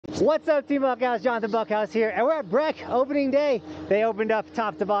What's up, Team Buckhouse? Johnathan Buckhouse here, and we're at Breck opening day. They opened up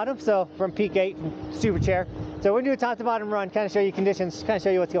top to bottom, so from peak 8 super chair. So we're gonna do a top to bottom run, kind of show you conditions, kind of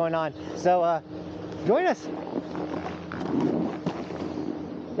show you what's going on. So join us.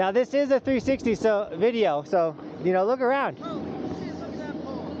 Now this is a 360 video, so you know, look around. Whoa, shit, look at that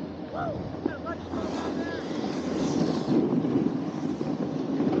pole. Whoa, got a bunch of smoke on there.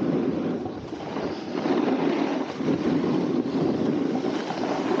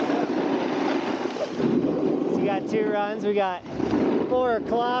 We got 2 runs. We got 4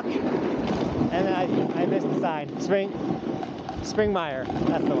 o'clock, and then I missed the sign. Springmeyer,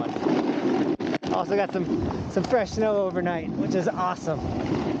 that's the one. Also got some fresh snow overnight, which is awesome.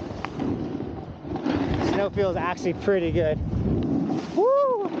 Snow feels actually pretty good.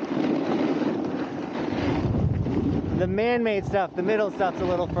 Woo! The man-made stuff, the middle stuff's a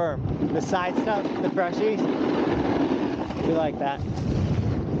little firm. The side stuff, the brushy, we like that.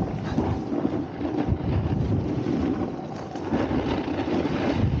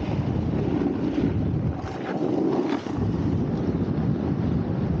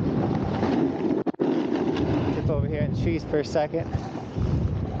 Over here in the trees for a second.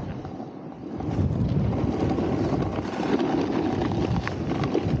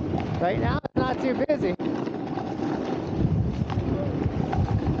 Right now it's not too busy.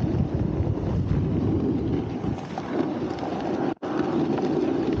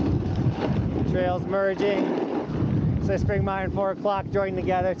 Trails merging. So Springmeyer and 4 o'clock join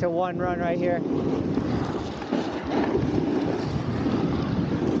together to one run right here.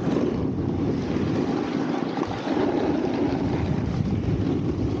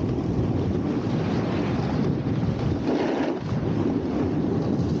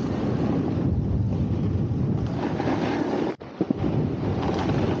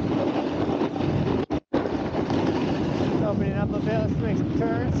 Opening up a bit, let's make some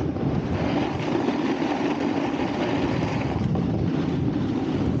turns.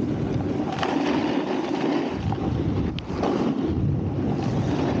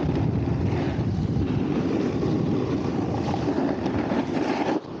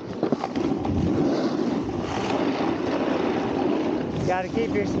 Got to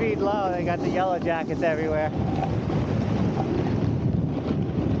keep your speed low, they got the yellow jackets everywhere.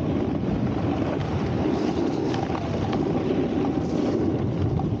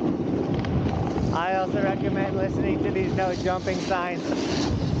 I also recommend listening to these no jumping signs.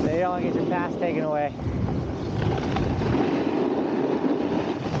 They don't get your pass taken away.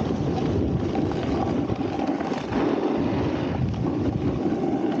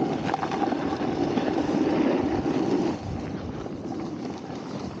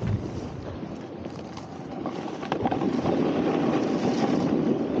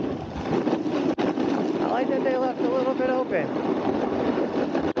 I like that they left a little bit open.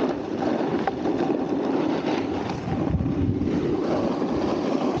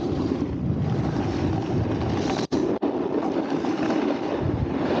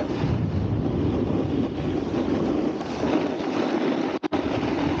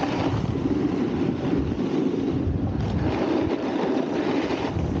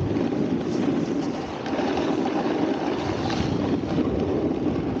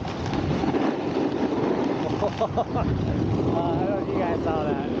 I don't know if you guys saw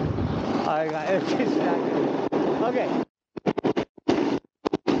that. I got it distracted. Okay.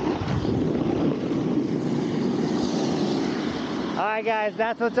 Alright guys,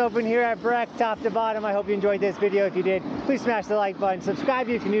 that's what's open here at Breck, top to bottom. I hope you enjoyed this video. If you did, please smash the like button. Subscribe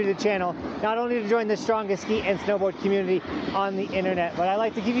if you're new to the channel, not only to join the strongest ski and snowboard community on the internet, but I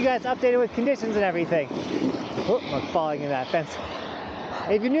like to keep you guys updated with conditions and everything. Oh, I'm falling in that fence.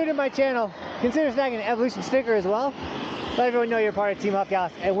 If you're new to my channel, consider snagging an Evolution sticker as well. Let everyone know you're part of Team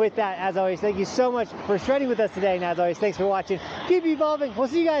Buckhouse. And with that, as always, thank you so much for shredding with us today. And as always, thanks for watching. Keep evolving. We'll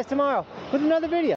see you guys tomorrow with another video.